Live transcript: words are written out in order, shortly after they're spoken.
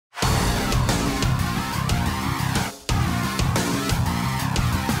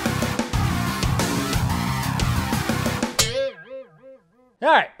All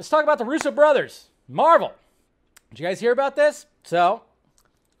right, let's talk about the Russo Brothers. Marvel. Did you guys hear about this? So,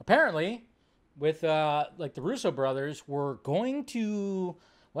 apparently, with like the Russo Brothers were going to,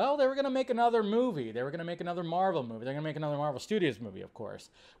 well, they were going to make another movie. They were going to make another Marvel movie. They're going to make another Marvel Studios movie, of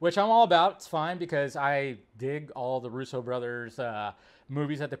course, which I'm all about. It's fine because I dig all the Russo Brothers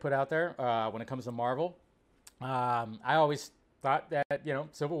movies that they put out there when it comes to Marvel. I always thought that, you know,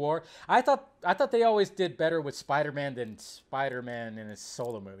 Civil War. I thought they always did better with Spider-Man than Spider-Man in his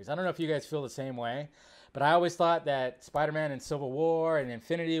solo movies. I don't know if you guys feel the same way, but I always thought that Spider-Man in Civil War and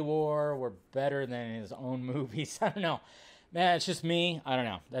Infinity War were better than his own movies. I don't know. Man, it's just me. I don't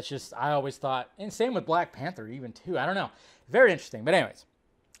know. That's just, I always thought, and same with Black Panther even too. I don't know. Very interesting. But anyways,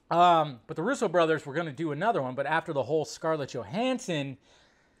 but the Russo Brothers were going to do another one, but after the whole Scarlett Johansson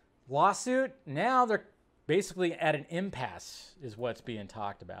lawsuit, now they're basically at an impasse is what's being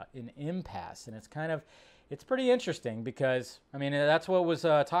talked about. An impasse. And it's kind of, it's pretty interesting because, I mean, that's what was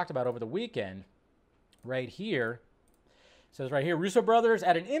talked about over the weekend right here. It says right here, Russo Brothers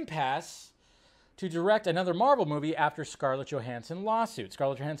at an impasse to direct another Marvel movie after Scarlett Johansson lawsuit.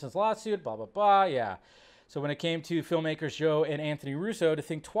 Scarlett Johansson's lawsuit, blah, blah, blah, yeah. So when it came to filmmakers Joe and Anthony Russo to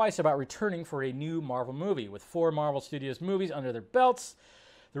think twice about returning for a new Marvel movie. With 4 Marvel Studios movies under their belts,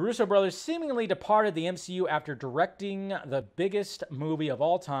 the Russo brothers seemingly departed the MCU after directing the biggest movie of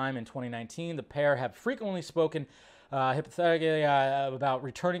all time in 2019. The pair have frequently spoken hypothetically about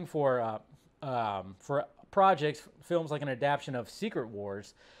returning for projects, films like an adaptation of Secret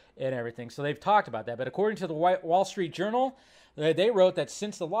Wars and everything. So they've talked about that. But according to the Wall Street Journal, they wrote that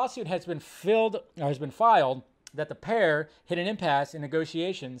since the lawsuit has been filed, that the pair hit an impasse in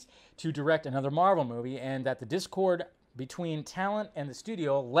negotiations to direct another Marvel movie, and that the discord between talent and the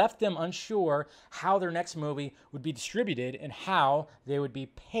studio left them unsure how their next movie would be distributed and how they would be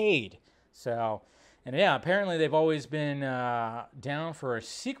paid. So, and yeah, apparently they've always been down for a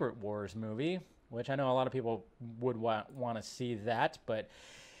Secret Wars movie, which I know a lot of people would want to see that. But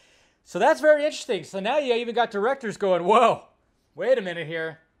so that's very interesting. So now you even got directors going, whoa, wait a minute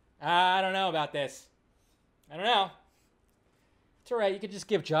here. I don't know about this. I don't know. It's all right. You could just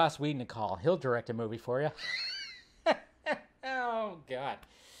give Joss Whedon a call. He'll direct a movie for you. Oh, God.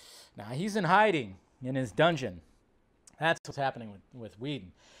 Now, he's in hiding in his dungeon. That's what's happening with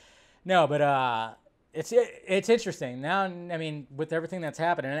Whedon. No, but it's interesting. Now, I mean, with everything that's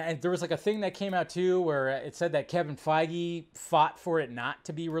happening, and there was like a thing that came out, too, where it said that Kevin Feige fought for it not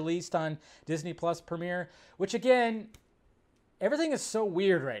to be released on Disney Plus Premiere, which, again, everything is so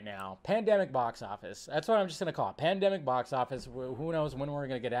weird right now. Pandemic box office. That's what I'm just going to call it. Pandemic box office. Who knows when we're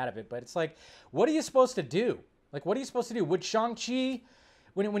going to get out of it. But it's like, what are you supposed to do? Like, what are you supposed to do? Would Shang-Chi,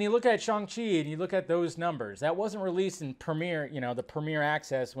 when you look at Shang-Chi and you look at those numbers, that wasn't released in Premiere, you know, the Premiere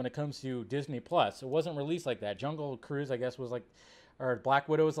access when it comes to Disney Plus. It wasn't released like that. Jungle Cruise, I guess, was like, or Black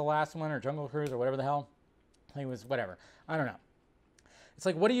Widow was the last one, or Jungle Cruise, or whatever the hell. I think it was whatever. I don't know. It's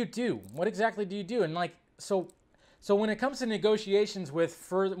like, what do you do? What exactly do you do? And like, so when it comes to negotiations with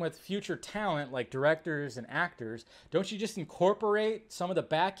future talent like directors and actors, don't you just incorporate some of the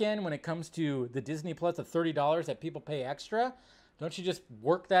back end when it comes to the Disney Plus of $30 that people pay extra? Don't you just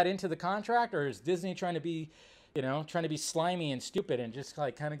work that into the contract? Or is Disney trying to be, you know, trying to be slimy and stupid and just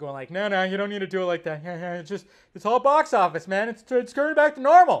like kind of going like, no, you don't need to do it like that. It's all box office, man. It's going back to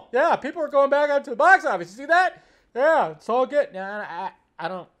normal. Yeah, people are going back out to the box office. You see that? Yeah, it's all good. No, I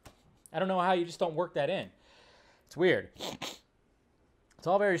don't know how you just don't work that in. It's weird. It's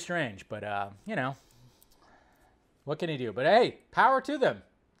all very strange, but you know, what can you do? But hey, power to them.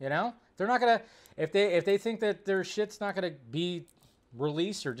 You know, they're not gonna, if they think that their shit's not gonna be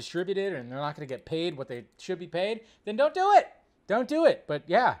released or distributed and they're not gonna get paid what they should be paid, then don't do it. Don't do it. But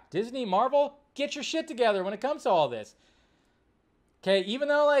yeah, Disney, Marvel, get your shit together when it comes to all this. Okay, even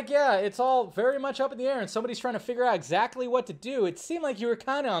though, like, yeah, it's all very much up in the air and somebody's trying to figure out exactly what to do, it seemed like you were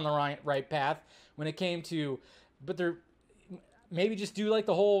kind of on the right path when it came to, but they're, maybe just do like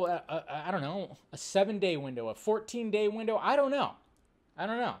the whole, I don't know, a 7-day window, a 14-day window. I don't know.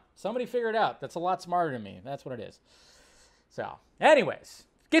 Somebody figure it out. That's a lot smarter than me. That's what it is. So, anyways,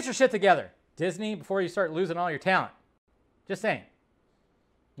 get your shit together, Disney, before you start losing all your talent. Just saying.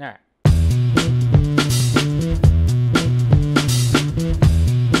 All right.